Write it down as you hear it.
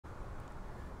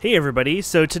Hey everybody,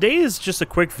 so today is just a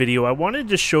quick video. I wanted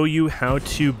to show you how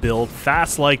to build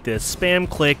fast like this. Spam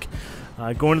click,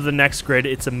 going to the next grid.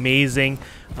 It's amazing.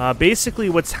 Basically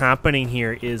what's happening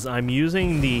here is I'm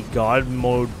using the God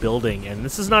mode building, and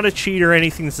this is not a cheat or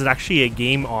anything. This is actually a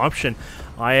game option.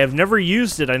 I have never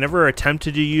used it. I never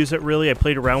attempted to use it really. I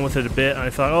played around with it a bit and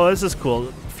I thought, oh, this is cool.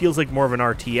 It feels like more of an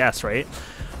RTS, right?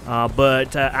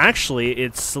 But actually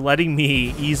it's letting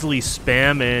me easily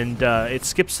spam, and it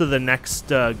skips to the next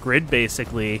grid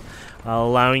basically,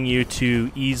 allowing you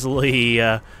to easily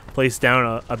place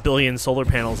down a billion solar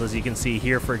panels, as you can see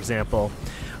here, for example.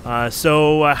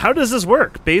 So how does this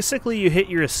work? Basically you hit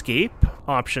your escape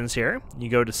options here, you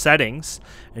go to settings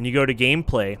and you go to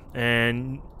gameplay,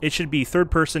 and it should be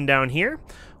third person down here.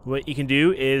 What you can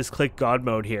do is click God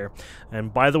mode here.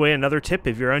 And by the way, another tip,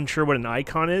 if you're unsure what an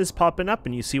icon is popping up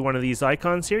and you see one of these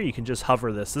icons here, you can just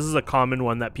hover this. This is a common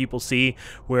one that people see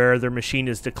where their machine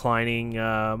is declining,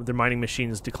 their mining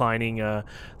machine is declining the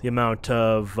amount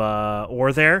of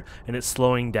ore there, and it's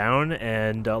slowing down,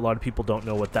 and a lot of people don't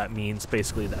know what that means.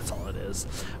 Basically, that's all it is.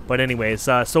 But anyways,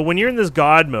 so when you're in this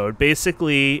God mode,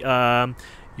 basically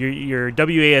your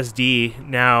WASD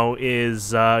now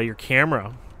is your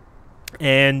camera.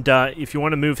 And if you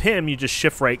want to move him, you just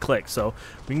shift right click. So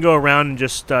we can go around and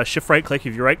just shift right click.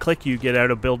 If you right click, you get out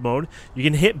of build mode. You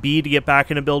can hit B to get back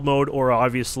into build mode, or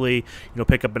obviously,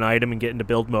 pick up an item and get into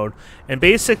build mode. And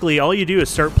basically all you do is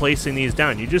start placing these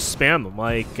down. You just spam them.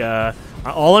 Like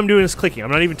all I'm doing is clicking.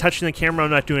 I'm not even touching the camera.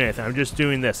 I'm not doing anything. I'm just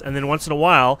doing this. And then once in a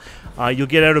while, you'll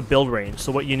get out of build range.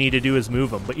 So what you need to do is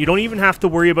move them. But you don't even have to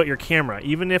worry about your camera.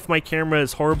 Even if my camera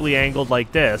is horribly angled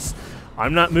like this,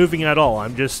 I'm not moving at all.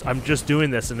 I'm just doing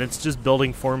this, and it's just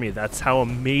building for me. That's how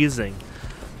amazing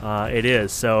it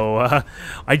is. So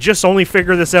I just only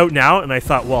figured this out now, and I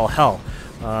thought, well, hell,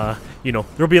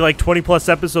 there'll be like 20 plus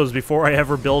episodes before I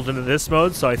ever build into this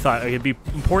mode. So I thought it'd be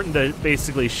important to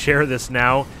basically share this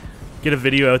now, get a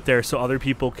video out there so other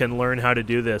people can learn how to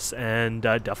do this, and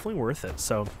definitely worth it.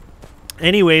 So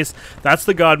anyways, that's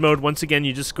the God mode. Once again,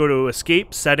 you just go to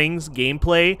escape, settings,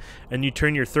 gameplay, and you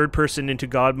turn your third person into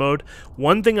God mode.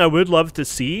 One thing I would love to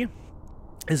see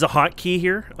is a hotkey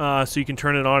here, so you can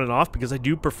turn it on and off, because I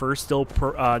do prefer still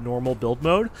normal build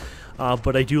mode,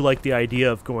 but I do like the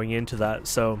idea of going into that.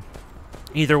 So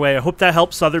either way, I hope that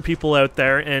helps other people out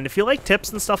there. And if you like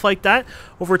tips and stuff like that,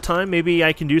 over time, maybe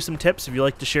I can do some tips. If you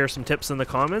like to share some tips in the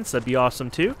comments, that'd be awesome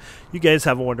too. You guys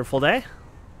have a wonderful day.